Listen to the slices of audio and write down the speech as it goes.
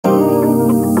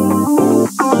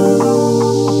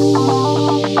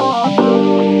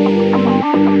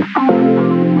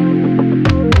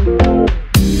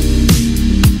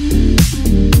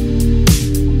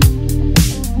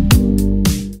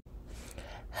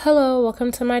Hello,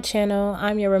 welcome to my channel.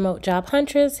 I'm your remote job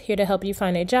huntress, here to help you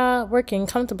find a job working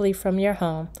comfortably from your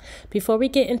home. Before we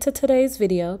get into today's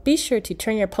video, be sure to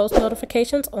turn your post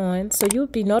notifications on so you'll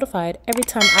be notified every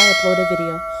time I upload a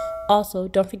video. Also,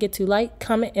 don't forget to like,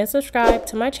 comment, and subscribe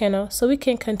to my channel so we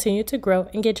can continue to grow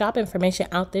and get job information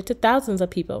out there to thousands of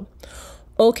people.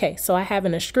 Okay, so I have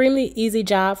an extremely easy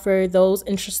job for those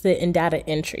interested in data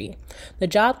entry. The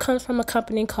job comes from a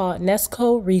company called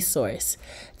Nesco Resource.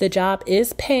 The job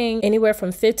is paying anywhere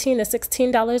from $15 to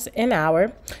 $16 an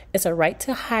hour. It's a right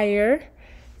to hire.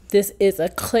 This is a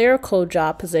clerical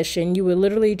job position. You will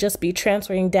literally just be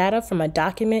transferring data from a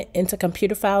document into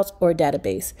computer files or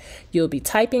database. You'll be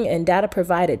typing in data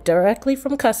provided directly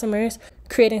from customers,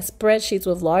 creating spreadsheets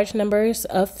with large numbers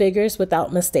of figures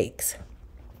without mistakes.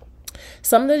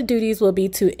 Some of the duties will be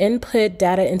to input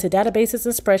data into databases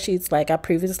and spreadsheets like I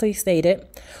previously stated,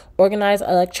 organize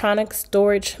electronic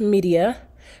storage media,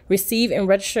 receive and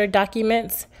register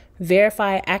documents,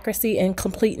 verify accuracy and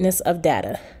completeness of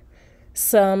data.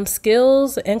 Some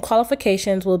skills and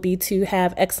qualifications will be to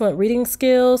have excellent reading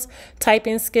skills,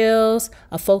 typing skills,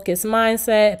 a focused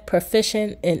mindset,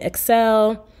 proficient in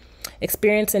Excel,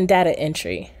 experience in data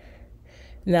entry.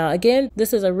 Now, again,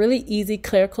 this is a really easy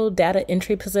clerical data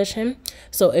entry position.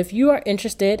 So if you are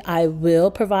interested, I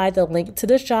will provide the link to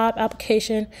this job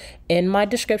application in my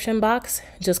description box.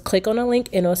 Just click on the link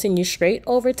and it'll send you straight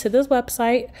over to this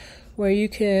website where you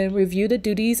can review the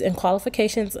duties and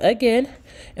qualifications again.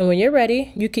 And when you're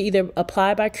ready, you can either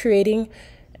apply by creating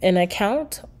an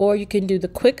account or you can do the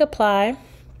quick apply.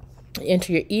 You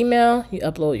enter your email, you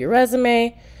upload your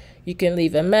resume. You can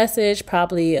leave a message,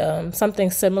 probably something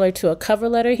similar to a cover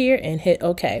letter here, and hit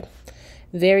OK.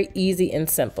 Very easy and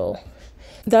simple.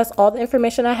 That's all the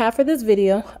information I have for this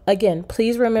video. Again,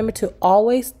 please remember to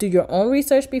always do your own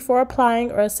research before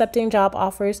applying or accepting job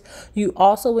offers. You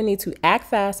also will need to act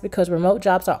fast because remote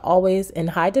jobs are always in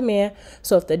high demand.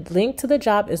 So if the link to the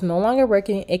job is no longer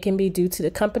working, it can be due to the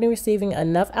company receiving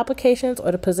enough applications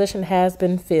or the position has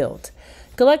been filled.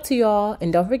 Good luck to you all,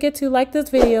 and don't forget to like this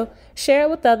video, share it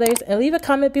with others, and leave a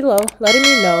comment below letting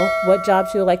me know what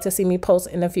jobs you would like to see me post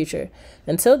in the future.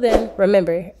 Until then,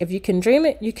 remember, if you can dream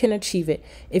it, you can achieve it.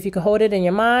 If you can hold it in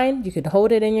your mind, you can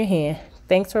hold it in your hand.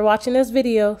 Thanks for watching this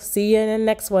video. See you in the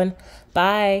next one.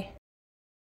 Bye.